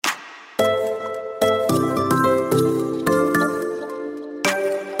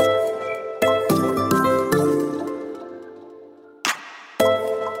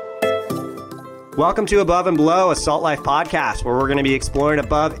Welcome to Above and Below, a Salt Life podcast, where we're going to be exploring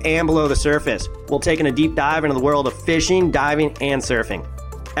above and below the surface. We'll take in a deep dive into the world of fishing, diving, and surfing.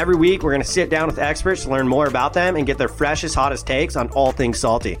 Every week, we're going to sit down with experts to learn more about them and get their freshest, hottest takes on all things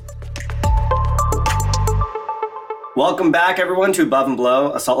salty. Welcome back, everyone, to Above and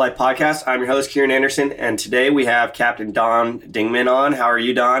Below, a Salt Life podcast. I'm your host, Kieran Anderson, and today we have Captain Don Dingman on. How are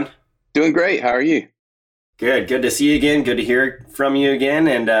you, Don? Doing great. How are you? Good to see you again. Good to hear from you again.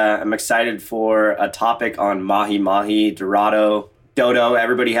 And I'm excited for a topic on mahi-mahi, dorado, dodo.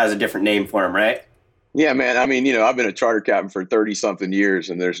 Everybody has a different name for them, right? Yeah, man. I mean, I've been a charter captain for 30-something years,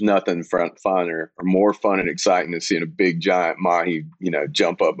 and there's nothing fun or more fun and exciting than seeing a big, giant mahi,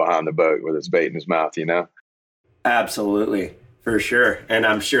 jump up behind the boat with its bait in his mouth, Absolutely, for sure. And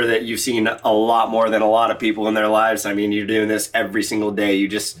I'm sure that you've seen a lot more than a lot of people in their lives. I mean, you're doing this every single day. You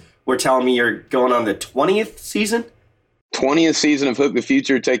just were telling me you're going on the 20th season? 20th season of Hook the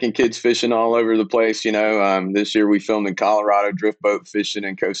Future, taking kids fishing all over the place. This year we filmed in Colorado, drift boat fishing,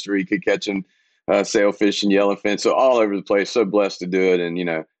 in Costa Rica, catching sailfish and yellowfin. So all over the place. So blessed to do it,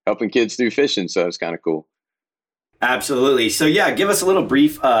 and, helping kids do fishing. So it's kind of cool. Absolutely. So yeah, give us a little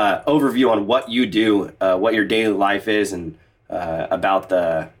brief overview on what you do, what your daily life is, and about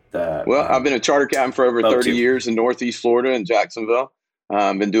the. Well, I've been a charter captain for over 30 years in Northeast Florida in Jacksonville.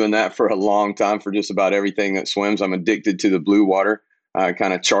 I've been doing that for a long time for just about everything that swims. I'm addicted to the blue water. I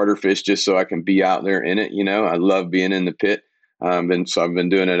kind of charter fish just so I can be out there in it. I love being in the pit. So I've been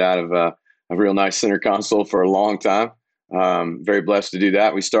doing it out of a real nice center console for a long time. Very blessed to do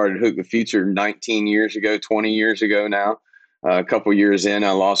that. We started Hook the Future 19 years ago, 20 years ago now. A couple years in,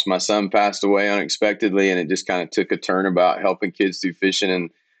 I lost my son, passed away unexpectedly, and it just kind of took a turn about helping kids do fishing.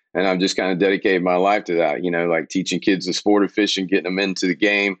 And I've just kind of dedicated my life to that, like teaching kids the sport of fishing, getting them into the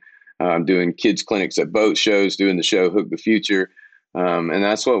game, doing kids clinics at boat shows, doing the show Hook the Future. And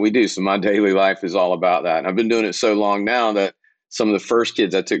that's what we do. So my daily life is all about that. And I've been doing it so long now that some of the first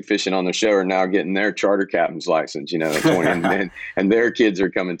kids I took fishing on the show are now getting their charter captain's license, at 20, and their kids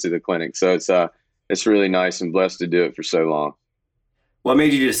are coming to the clinic. So it's really nice and blessed to do it for so long. What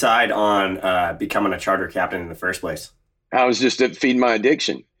made you decide on becoming a charter captain in the first place? I was just feeding my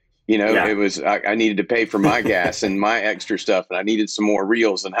addiction. It was, I needed to pay for my gas and my extra stuff, and I needed some more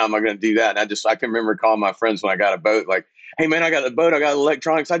reels, and how am I going to do that? And I can remember calling my friends when I got a boat, like, hey man, I got the boat, I got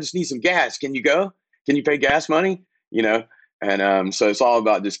electronics, I just need some gas. Can you go? Can you pay gas money? And so it's all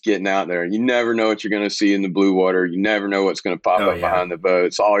about just getting out there. You never know what you're going to see in the blue water. You never know what's going to pop up behind the boat.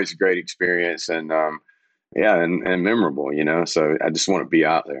 It's always a great experience and memorable, so I just want to be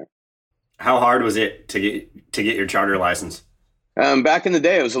out there. How hard was it to get your charter license? Back in the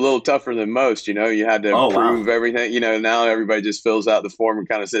day, it was a little tougher than most. You had to prove everything. Now everybody just fills out the form and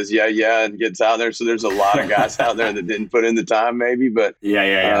kind of says, yeah, and gets out there. So there's a lot of guys out there that didn't put in the time maybe. But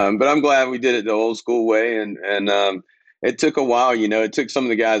but I'm glad we did it the old school way. And it took a while. It took some of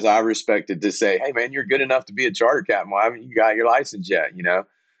the guys I respected to say, hey, man, you're good enough to be a charter captain. Why haven't you got your license yet? You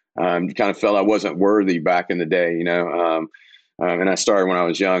kind of felt I wasn't worthy back in the day, and I started when I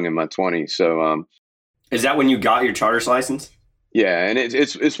was young in my 20s. So is that when you got your charter's license? Yeah, and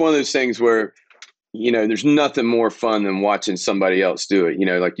it's one of those things where, there's nothing more fun than watching somebody else do it.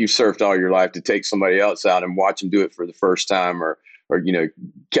 Like you surfed all your life, to take somebody else out and watch them do it for the first time or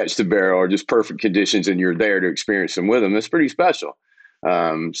catch the barrel or just perfect conditions, and you're there to experience them with them. It's pretty special.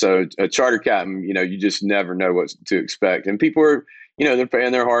 So a charter captain, you just never know what to expect. And people are, they're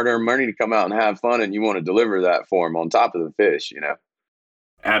paying their hard-earned money to come out and have fun, and you want to deliver that for them on top of the fish,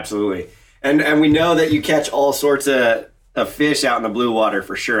 Absolutely. And we know that you catch all sorts of fish out in the blue water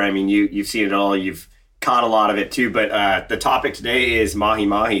for sure. I mean, you've seen it all. You've caught a lot of it too. But the topic today is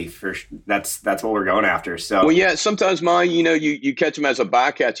mahi-mahi. That's what we're going after. So well, yeah. Sometimes mahi, you catch them as a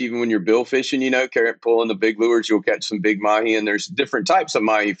bycatch, even when you're bill fishing. Pulling the big lures, you'll catch some big mahi. And there's different types of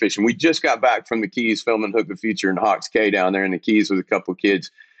mahi fishing. We just got back from the Keys filming Hook the Future in Hawks Cay down there in the Keys with a couple of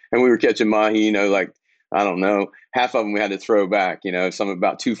kids, and we were catching mahi. Like I don't know, half of them we had to throw back, some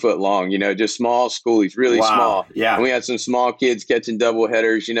about 2 foot long, just small schoolies, really small. Yeah. And we had some small kids catching double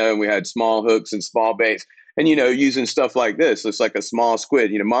headers, and we had small hooks and small baits and, using stuff like this. It's like a small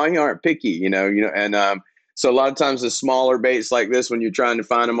squid, mahi aren't picky, and so a lot of times the smaller baits like this, when you're trying to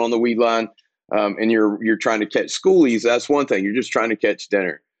find them on the weed line and you're trying to catch schoolies, that's one thing. You're just trying to catch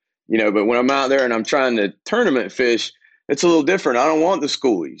dinner, but when I'm out there and I'm trying to tournament fish, it's a little different. I don't want the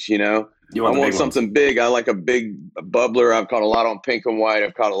schoolies, I want something big. I like a big bubbler. I've caught a lot on pink and white.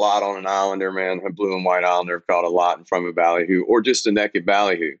 I've caught a lot on an islander, man. A blue and white islander. I've caught a lot from a ballyhoo or just a naked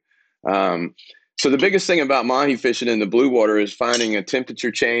ballyhoo. So the biggest thing about mahi fishing in the blue water is finding a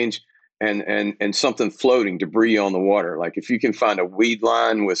temperature change and something floating, debris on the water. Like if you can find a weed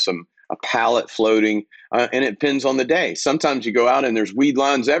line with some a pallet floating, and it depends on the day. Sometimes you go out and there's weed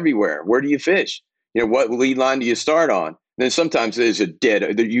lines everywhere. Where do you fish? What weed line do you start on? And then sometimes there's a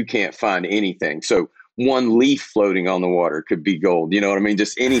dead that you can't find anything. So one leaf floating on the water could be gold. You know what I mean?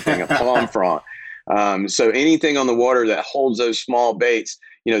 Just anything, a palm frond. So anything on the water that holds those small baits,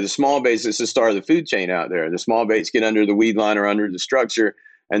 the small baits is the start of the food chain out there. The small baits get under the weed line or under the structure,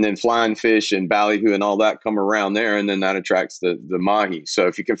 and then flying fish and ballyhoo and all that come around there, and then that attracts the mahi. So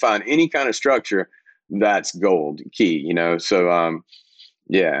if you can find any kind of structure, that's gold key. So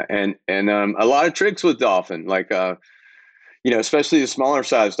yeah, and a lot of tricks with dolphin, like especially the smaller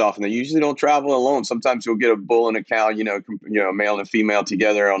sized dolphin. They usually don't travel alone. Sometimes you'll get a bull and a cow, a male and a female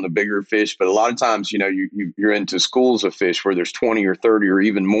together on the bigger fish. But a lot of times, you're into schools of fish where there's 20 or 30 or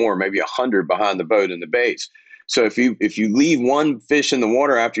even more, maybe 100 behind the boat in the baits. So if you leave one fish in the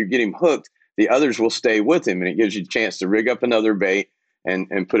water after you get him hooked, the others will stay with him, and it gives you a chance to rig up another bait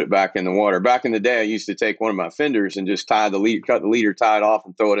and put it back in the water. Back in the day, I used to take one of my fenders and just cut the leader, tie it off,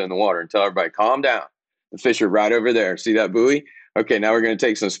 and throw it in the water and tell everybody, calm down. The fish are right over there. See that buoy? Okay, now we're going to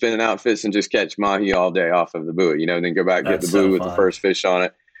take some spinning outfits and just catch mahi all day off of the buoy, and then go back, get the buoy with the first fish on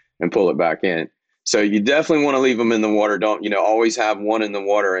it and pull it back in. So you definitely want to leave them in the water. Don't, always have one in the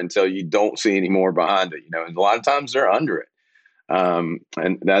water until you don't see any more behind it. And a lot of times they're under it.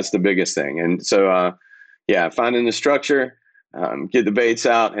 And that's the biggest thing. And so, finding the structure, get the baits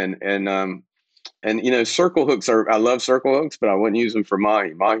out, and circle hooks I love circle hooks, but I wouldn't use them for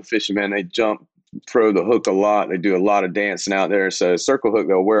mahi. Mahi fishing, man, they jump, throw the hook a lot. They do a lot of dancing out there. So circle hook,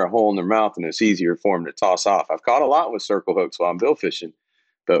 they'll wear a hole in their mouth, and it's easier for them to toss off. I've caught a lot with circle hooks while I'm bill fishing,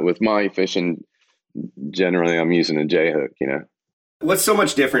 but with mahi fishing, generally I'm using a J hook. What's so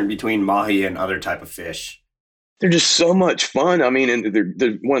much different between mahi and other type of fish? They're just so much fun. I mean, and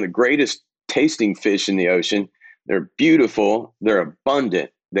they're one of the greatest tasting fish in the ocean. They're beautiful. They're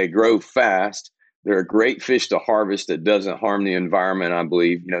abundant. They grow fast. They're a great fish to harvest that doesn't harm the environment, I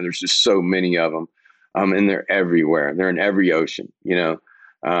believe. There's just so many of them, and they're everywhere. They're in every ocean,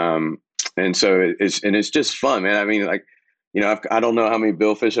 and so it's just fun, man. I mean, like, I don't know how many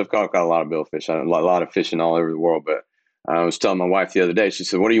billfish I've caught. I've got a lot of billfish, a lot of fishing all over the world. But I was telling my wife the other day, she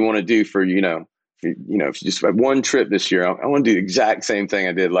said, what do you want to do for, if you just have one trip this year? I want to do the exact same thing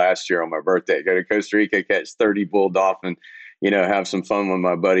I did last year on my birthday. Go to Costa Rica, catch 30 bull dolphin, have some fun with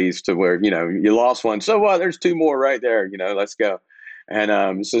my buddies to where, you lost one. So what? There's two more right there, let's go.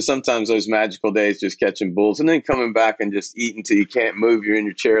 And so sometimes those magical days, just catching bulls and then coming back and just eating till you can't move. You're in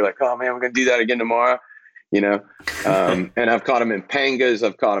your chair like, oh man, we're going to do that again tomorrow. And I've caught them in pangas.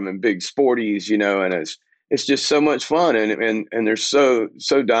 I've caught them in big sporties, and it's just so much fun. And they're so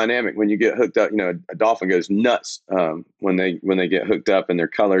dynamic when you get hooked up. A dolphin goes nuts when they get hooked up, and their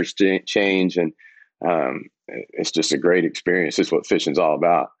colors change. And it's just a great experience. It's what fishing's all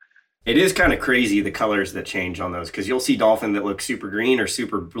about. It is kind of crazy, the colors that change on those, because you'll see dolphin that look super green or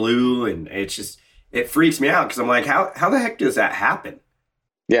super blue. And it freaks me out because I'm like, how the heck does that happen?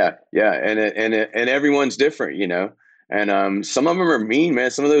 Yeah. And everyone's different, and some of them are mean,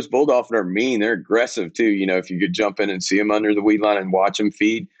 man. Some of those bull dolphin are mean. They're aggressive too. If you could jump in and see them under the weed line and watch them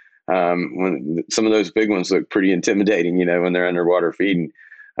feed, when some of those big ones look pretty intimidating, when they're underwater feeding.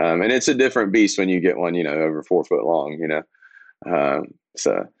 And it's a different beast when you get one, over 4 foot long,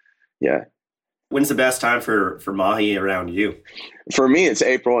 so yeah. When's the best time for mahi around you? For me, it's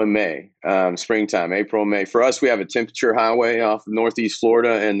April and May, springtime, April and May. For us, we have a temperature highway off of Northeast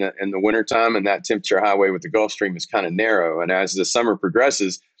Florida in the wintertime, and that temperature highway with the Gulf Stream is kind of narrow. And as the summer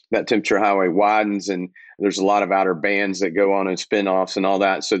progresses, that temperature highway widens, and there's a lot of outer bands that go on and spin-offs and all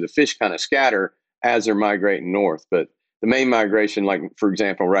that. So the fish kind of scatter as they're migrating north. But the main migration, like, for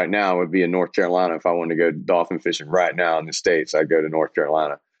example, right now would be in North Carolina. If I wanted to go dolphin fishing right now in the States, I'd go to North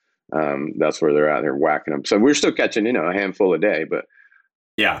Carolina. That's where they're out there whacking them. So we're still catching, a handful a day, but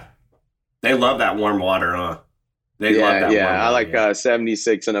yeah, they love that warm water, huh? They love that. Yeah, warm water, I like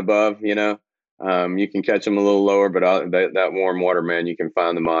 76 and above. You can catch them a little lower, but that warm water, man, you can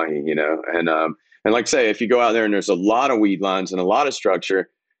find the mahi. And like I say, if you go out there and there's a lot of weed lines and a lot of structure,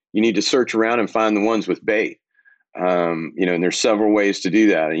 you need to search around and find the ones with bait. And there's several ways to do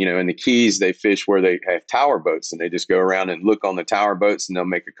that. In the Keys, they fish where they have tower boats, and they just go around and look on the tower boats, and they'll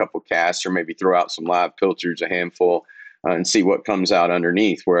make a couple casts or maybe throw out some live pilchards, a handful, and see what comes out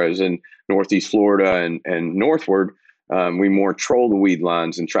underneath. Whereas in Northeast Florida and northward, we more troll the weed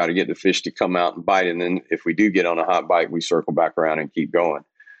lines and try to get the fish to come out and bite. And then if we do get on a hot bite, we circle back around and keep going.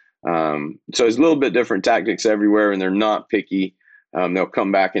 So it's a little bit different tactics everywhere, and they're not picky. They'll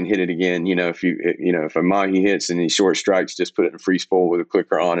come back and hit it again. If a mahi hits and he short strikes, just put it in a free spool with a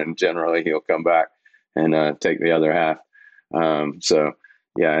clicker on, and generally he'll come back and take the other half. So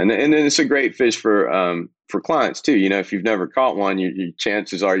Yeah, and then it's a great fish for clients too. You know, if you've never caught one, your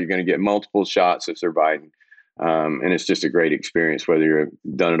chances are you're going to get multiple shots if they're biting, and it's just a great experience whether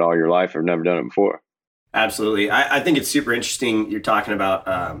you've done it all your life or never done it before. Absolutely. I think it's super interesting. You're talking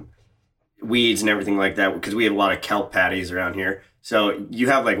about weeds and everything like that because we have a lot of kelp patties around here. So you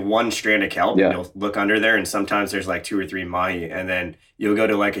have like one strand of kelp and you'll look under there and sometimes there's like 2 or 3 mahi and then you'll go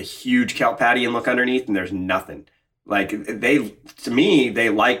to like a huge kelp patty and look underneath and there's nothing. Like to me, they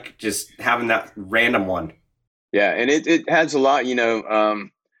like just having that random one. Yeah, and it has a lot,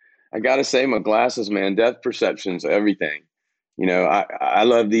 I gotta say my glasses, man, depth perception's everything. I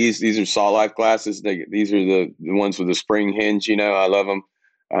love these. These are Salt Life glasses. These are the ones with the spring hinge. I love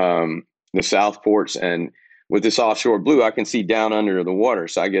them. The Southports, and with this offshore blue, I can see down under the water,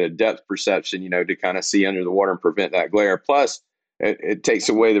 so I get a depth perception. To kind of see under the water and prevent that glare. Plus, it takes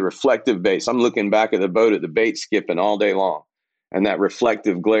away the reflective bait. So I'm looking back at the boat at the bait skipping all day long, and that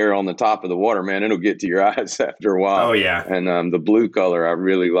reflective glare on the top of the water, man, it'll get to your eyes after a while. Oh yeah. And the blue color, I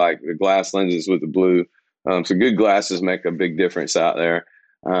really like the glass lenses with the blue. So good glasses make a big difference out there.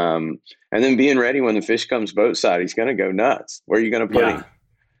 And then being ready when the fish comes boat side, he's going to go nuts. Where are you going to put him?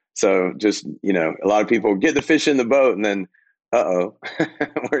 So just, a lot of people get the fish in the boat and then,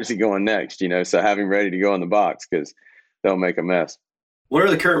 where's he going next? So have him ready to go in the box because they'll make a mess. What are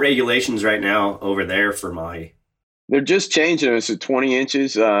the current regulations right now over there for mahi? They're just changing it to 20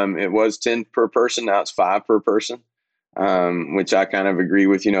 inches. It was 10 per person. Now it's 5 per person. Which I kind of agree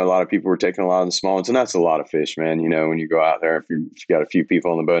with. A lot of people were taking a lot of the small ones, and that's a lot of fish, man. When you go out there, if you got a few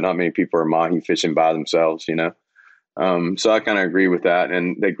people on the boat, not many people are mahi fishing by themselves, So I kind of agree with that,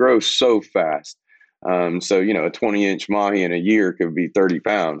 and they grow so fast. So a 20-inch mahi in a year could be 30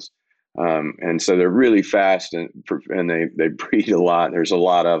 pounds, and so they're really fast, and they breed a lot. There's a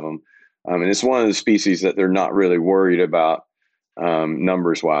lot of them, and it's one of the species that they're not really worried about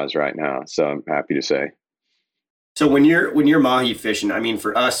numbers wise right now. So I'm happy to say. So when you're mahi fishing, I mean,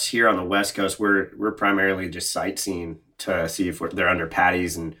 for us here on the West Coast, we're primarily just sightseeing to see if they're under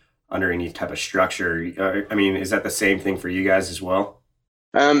patties and under any type of structure. I mean, is that the same thing for you guys as well?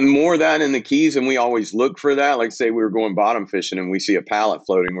 More that in the Keys, and we always look for that. Like say we were going bottom fishing and we see a pallet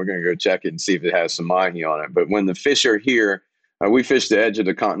floating, we're going to go check it and see if it has some mahi on it. But when the fish are here, we fish the edge of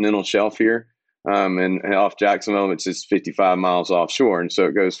the continental shelf here, and off Jacksonville, it's just 55 miles offshore, and so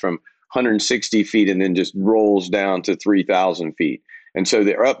it goes from 160 feet and then just rolls down to 3,000 feet. And so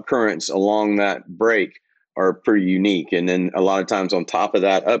the up currents along that break are pretty unique. And then a lot of times on top of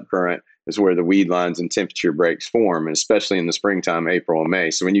that up current is where the weed lines and temperature breaks form, and especially in the springtime, April and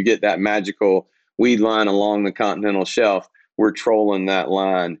May. So when you get that magical weed line along the continental shelf, we're trolling that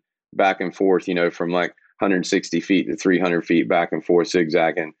line back and forth, from like 160 feet to 300 feet back and forth,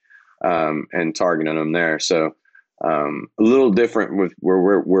 zigzagging, and targeting them there. So a little different with where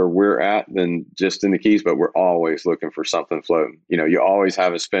we're at than just in the Keys, but we're always looking for something floating. You always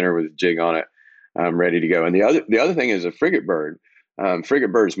have a spinner with a jig on it, ready to go. And the other thing is a frigate bird.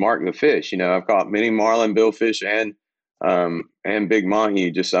 Frigate birds mark the fish. I've caught many marlin, billfish, and big mahi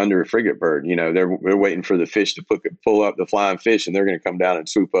just under a frigate bird. They're waiting for the fish to pull up the flying fish, and they're going to come down and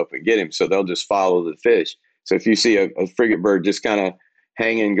swoop up and get him. So they'll just follow the fish. So if you see a frigate bird just kind of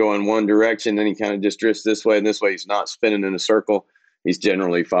hanging, going one direction, then he kind of just drifts this way and this way. He's not spinning in a circle. He's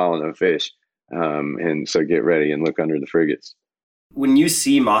generally following a fish. And so get ready and look under the frigates. When you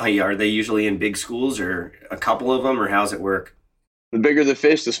see mahi, are they usually in big schools or a couple of them, or how's it work? The bigger the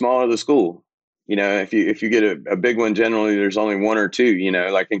fish, the smaller the school. If you get a big one, generally there's only 1 or 2.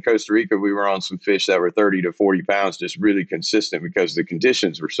 Like in Costa Rica, we were on some fish that were 30 to 40 pounds, just really consistent because the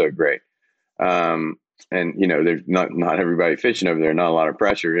conditions were so great. And there's not everybody fishing over there, not a lot of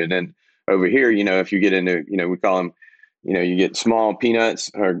pressure. And then over here, if you get into, we call them, you get small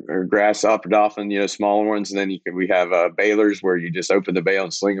peanuts or grass opera dolphin, smaller ones. And then we have bailers where you just open the bail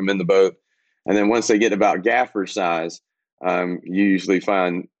and sling them in the boat. And then once they get about gaffer size, you usually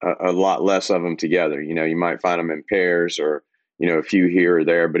find a lot less of them together. You might find them in pairs or, a few here or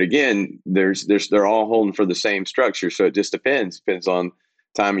there. But again, they're all holding for the same structure. So it just depends on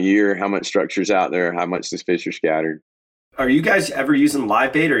time of year, how much structure's out there, how much the fish are scattered. Are you guys ever using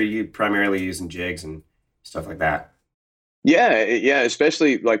live bait, or are you primarily using jigs and stuff like that? Yeah,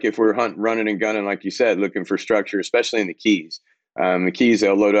 especially like if we're running and gunning, like you said, looking for structure, especially in the Keys. The Keys,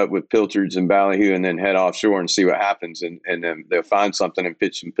 they'll load up with pilchards and ballyhoo and then head offshore and see what happens, and then they'll find something and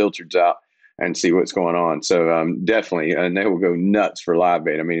pitch some pilchards out and see what's going on. So definitely, and they will go nuts for live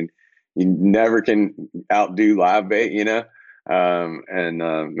bait. I mean, you never can outdo live bait,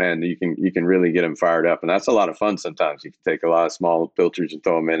 man, you can really get them fired up, and that's a lot of fun. Sometimes you can take a lot of small pilchards and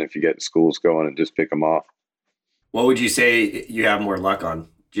throw them in if you get the schools going and just pick them off. What would you say you have more luck on,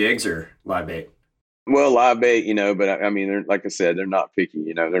 jigs or live bait? Well, live bait, but I mean, like I said, they're not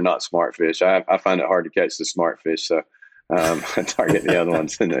picky. They're not smart fish. I find it hard to catch the smart fish, so I target the other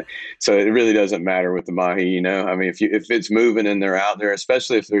ones. So it really doesn't matter with the mahi. I mean, if it's moving and they're out there,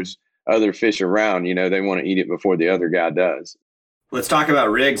 especially if there's other fish around, they want to eat it before the other guy does. Let's talk about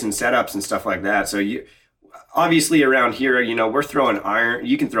rigs and setups and stuff like that. So you obviously around here, we're throwing iron.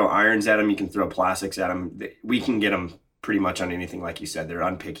 You can throw irons at them. You can throw plastics at them. We can get them pretty much on anything, like you said. They're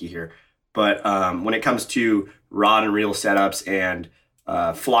unpicky here. But when it comes to rod and reel setups and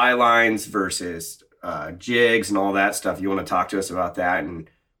fly lines versus jigs and all that stuff, you want to talk to us about that and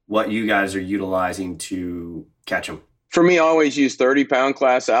what you guys are utilizing to catch them? For me, I always use 30-pound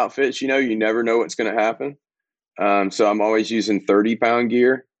class outfits. You never know what's going to happen. So I'm always using 30-pound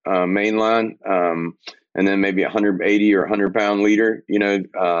gear, mainline, and then maybe 180 or 100-pound leader,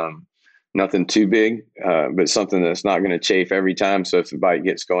 nothing too big, but something that's not going to chafe every time. So if the bite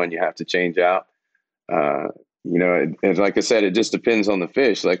gets going, you have to change out. And like I said, it just depends on the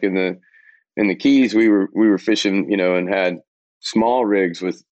fish. Like in the Keys, we were fishing, and had small rigs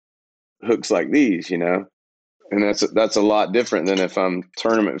with hooks like these, and that's a lot different than if I'm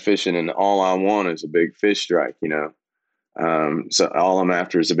tournament fishing and all I want is a big fish strike, so all I'm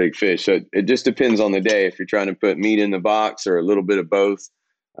after is a big fish. So it just depends on the day if you're trying to put meat in the box or a little bit of both.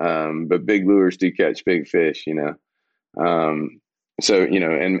 But big lures do catch big fish, so, and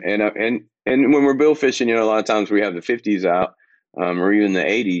when we're bill fishing, a lot of times we have the 50s out, or even the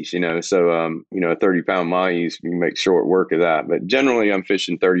 80s, so, a 30-pound mahis, you make short work of that. But generally I'm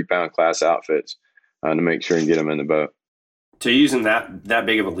fishing 30-pound class outfits to make sure and get them in the boat. So using that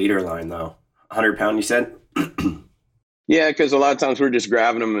big of a leader line though, 100-pound, you said? Yeah, because a lot of times we're just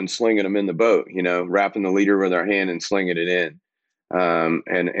grabbing them and slinging them in the boat, wrapping the leader with our hand and slinging it in.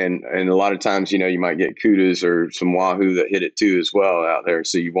 And a lot of times, you might get kudas or some wahoo that hit it too as well out there.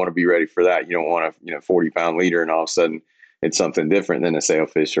 So you want to be ready for that. You don't want a 40-pound leader and all of a sudden it's something different than a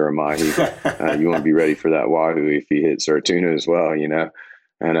sailfish or a mahi. You want to be ready for that wahoo if he hits, or a tuna as well,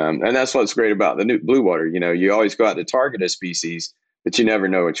 And that's what's great about the new blue water. You always go out to target a species, but you never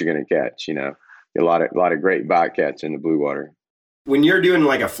know what you're going to catch. A lot of great bycatch in the blue water. When you're doing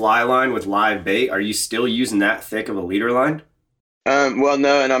like a fly line with live bait, are you still using that thick of a leader line? Well,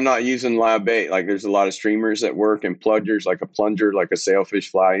 no, and I'm not using live bait. Like there's a lot of streamers that work and plungers, like a plunger, like a sailfish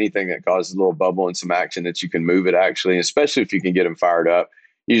fly, anything that causes a little bubble and some action that you can move it actually, especially if you can get them fired up.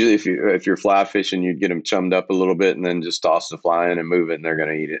 Usually if you're fly fishing, you'd get them chummed up a little bit and then just toss the fly in and move it and they're going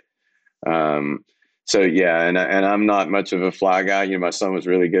to eat it. So yeah, and I'm not much of a fly guy. My son was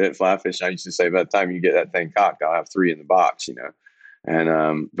really good at fly fishing. I used to say, by the time you get that thing cocked, I'll have 3 in the box,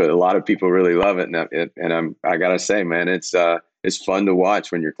 And but a lot of people really love it, and I gotta say, man, it's fun to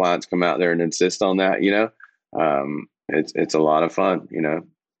watch when your clients come out there and insist on that. It's a lot of fun,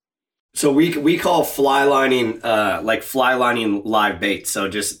 So we call fly lining like fly lining live bait. So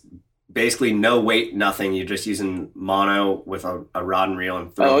just basically no weight, nothing. You're just using mono with a rod and reel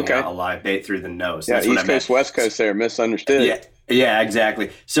and throwing out a live bait through the nose. Yeah, East Coast, West Coast there, misunderstood. Yeah, exactly.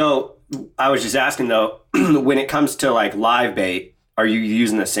 So I was just asking though, when it comes to like live bait, are you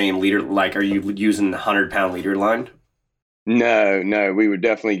using the same leader? Like, are you using the 100-pound leader line? No, we would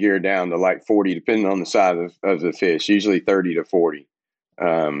definitely gear down to like 40, depending on the size of the fish, usually 30 to 40.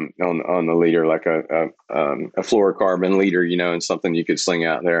 On the leader, like a fluorocarbon leader, and something you could sling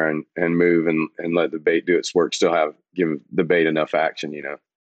out there and move and let the bait do its work, still give the bait enough action,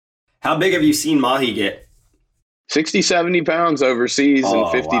 How big have you seen mahi get? 60, 70 pounds overseas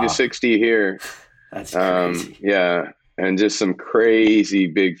and 50 to 60 here. That's crazy. Yeah. And just some crazy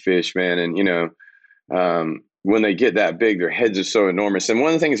big fish, man. And, when they get that big, their heads are so enormous. And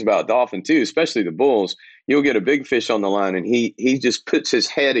one of the things about dolphin too, especially the bulls, you'll get a big fish on the line and he just puts his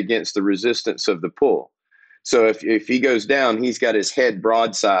head against the resistance of the pull. So if he goes down, he's got his head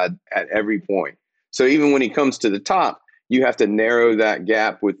broadside at every point. So even when he comes to the top, you have to narrow that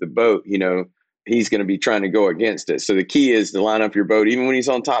gap with the boat. He's going to be trying to go against it. So the key is to line up your boat. Even when he's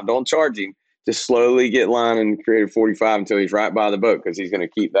on top, don't charge him. Just slowly get line and create a 45 until he's right by the boat, because he's going to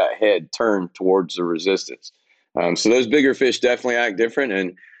keep that head turned towards the resistance. So those bigger fish definitely act different.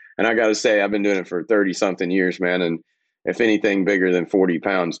 And I got to say, I've been doing it for 30 something years, man. And if anything bigger than 40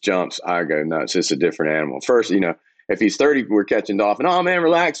 pounds jumps, I go nuts. It's a different animal. First, if he's 30, we're catching dolphin. Oh man,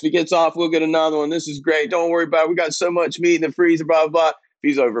 relax. If he gets off, we'll get another one. This is great. Don't worry about it. We got so much meat in the freezer, blah, blah, blah. If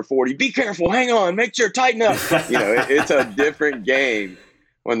he's over 40, be careful. Hang on. Make sure tighten up. It's a different game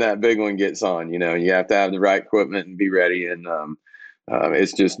when that big one gets on. You have to have the right equipment and be ready. And,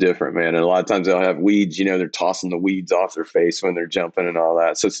 It's just different, man. And a lot of times they'll have weeds, they're tossing the weeds off their face when they're jumping and all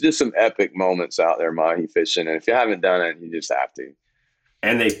that. So it's just some epic moments out there mahi fishing. And if you haven't done it, you just have to.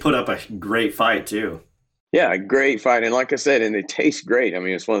 And they put up a great fight too. Yeah, great fight. And like I said, and they taste great. I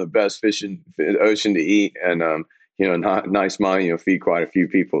mean, it's one of the best fish in the ocean to eat. And, nice mahi, feed quite a few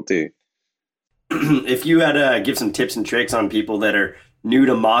people too. If you had to give some tips and tricks on people that are new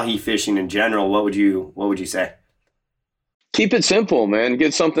to mahi fishing in general, what would you say? Keep it simple, man.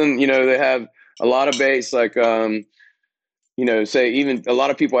 Get something, they have a lot of baits like, say even a lot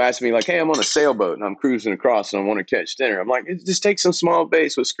of people ask me like, hey, I'm on a sailboat and I'm cruising across and I want to catch dinner. I'm like, just take some small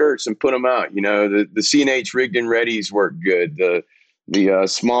baits with skirts and put them out. The C&H rigged and readies work good. The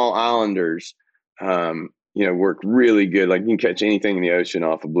small islanders, work really good. Like you can catch anything in the ocean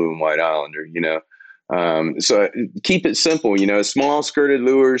off a blue and white islander, so keep it simple, small skirted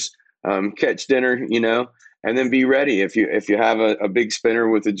lures, catch dinner, and then be ready. If you have a big spinner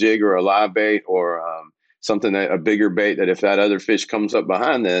with a jig or a live bait or something a bigger bait that if that other fish comes up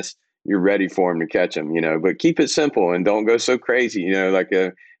behind this, you're ready for him to catch him, but keep it simple and don't go so crazy,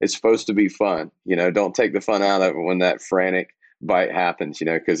 it's supposed to be fun, don't take the fun out of it when that frantic bite happens,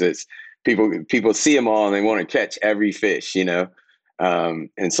 because it's people see them all and they want to catch every fish, and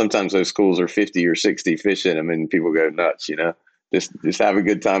sometimes those schools are 50 or 60 fish in them and people go nuts, just have a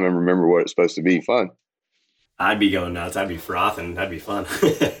good time and remember what it's supposed to be, fun. I'd be going nuts. I'd be frothing. That'd be fun.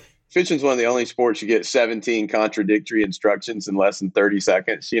 Fishing's one of the only sports you get 17 contradictory instructions in less than 30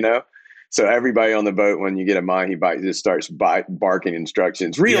 seconds, So everybody on the boat, when you get a mahi bite, just starts barking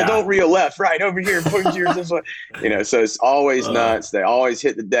instructions. Reel, don't reel left, right, over here, push yours this way. So it's always nuts. They always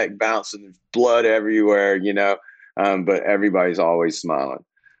hit the deck bouncing. There's blood everywhere, but everybody's always smiling.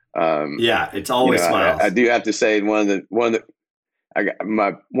 It's always smiles. I do have to say one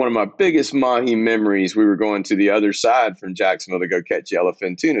of my biggest mahi memories, we were going to the other side from Jacksonville to go catch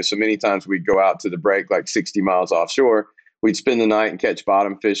yellowfin tuna. So many times we'd go out to the break like 60 miles offshore. We'd spend the night and catch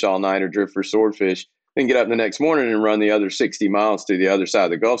bottom fish all night or drift for swordfish, then get up the next morning and run the other 60 miles to the other side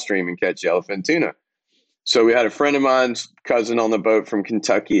of the Gulf Stream and catch yellowfin tuna. So we had a friend of mine's cousin on the boat from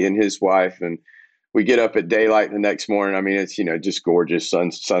Kentucky and his wife, and we get up at daylight the next morning. I mean, it's, just gorgeous.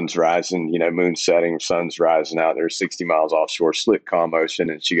 Sun's rising, moon setting, sun's rising out there, 60 miles offshore, slick, calm ocean.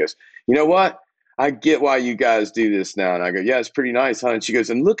 And she goes, you know what? I get why you guys do this now. And I go, yeah, it's pretty nice, huh? And she goes,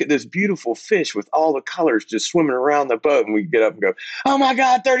 and look at this beautiful fish with all the colors just swimming around the boat. And we get up and go, oh my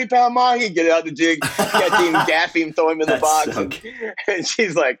God, 30-pound mahi, get out the jig, catch him, gaff him, throw him in the box. So and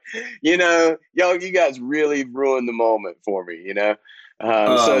she's like, you guys really ruined the moment for me,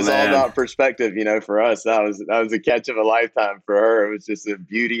 So it's all about perspective, for us. That was a catch of a lifetime for her. It was just a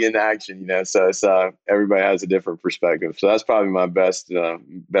beauty in action, So it's, everybody has a different perspective. So that's probably my best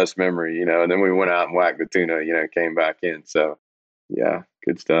memory, And then we went out and whacked the tuna, came back in. So yeah,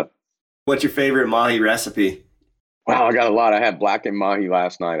 good stuff. What's your favorite mahi recipe? Wow, I got a lot. I had blackened mahi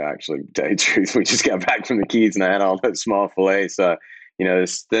last night, actually, to tell you the truth. We just got back from the Keys and I had all those small fillets. The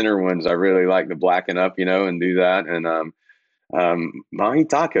thinner ones, I really like to blacken up, and do that. And, mahi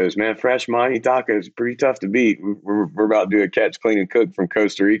tacos, man, fresh mahi tacos, pretty tough to beat. We're about to do a catch, clean, and cook from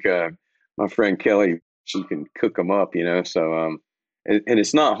Costa Rica. My friend Kelly, she can cook them up, So, and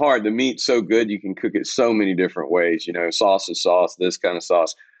it's not hard. The meat's so good, you can cook it so many different ways. Sauce is sauce, this kind of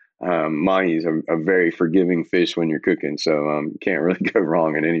sauce. Mahi is a very forgiving fish when you're cooking, so you can't really go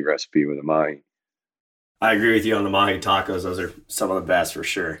wrong in any recipe with a mahi. I agree with you on the mahi tacos. Those are some of the best for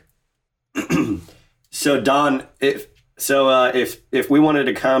sure. So, Don, if we wanted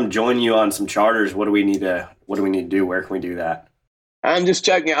to come join you on some charters, what do we need to do? Where can we do that? I'm just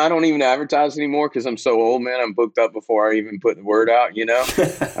checking. I don't even advertise anymore because I'm so old, man. I'm booked up before I even put the word out,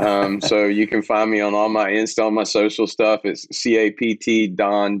 So you can find me on all my Insta, all my social stuff. It's CAPT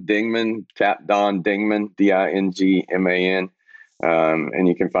Don Dingman, Cap Don Dingman, DINGMAN. And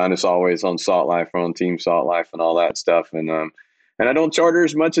you can find us always on Salt Life, or on Team Salt Life and all that stuff. And I don't charter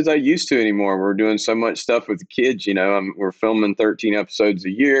as much as I used to anymore. We're doing so much stuff with the kids, we're filming 13 episodes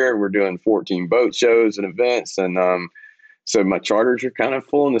a year. We're doing 14 boat shows and events. And so my charters are kind of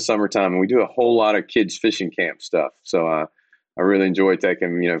full in the summertime. And we do a whole lot of kids fishing camp stuff. So I really enjoy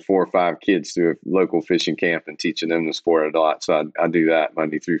taking, 4 or 5 kids to a local fishing camp and teaching them the sport a lot. So I do that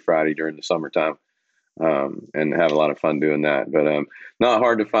Monday through Friday during the summertime. And have a lot of fun doing that, but not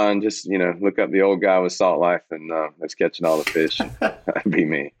hard to find. Just look up the old guy with Salt Life, and that's catching all the fish. That'd be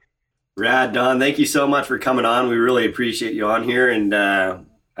me. Rad, Don. Thank you so much for coming on. We really appreciate you on here, and I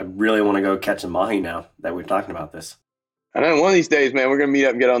really want to go catch some mahi now that we're talking about this. I know one of these days, man, we're gonna meet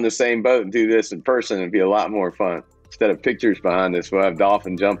up and get on the same boat and do this in person. It'd be a lot more fun. Instead of pictures behind us, we'll have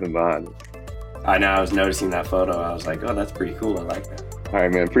dolphin jumping behind us. I know, I was noticing that photo. I was like, oh, that's pretty cool. I like that. All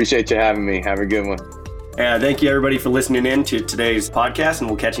right, man. Appreciate you having me. Have a good one. Yeah, thank you, everybody, for listening in to today's podcast, and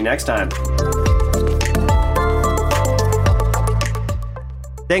we'll catch you next time.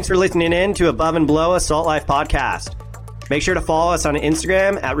 Thanks for listening in to Above and Below, a Salt Life podcast. Make sure to follow us on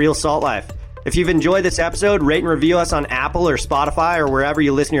Instagram at Real Salt Life. If you've enjoyed this episode, rate and review us on Apple or Spotify or wherever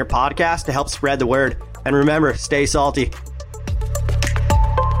you listen to your podcast to help spread the word. And remember, stay salty.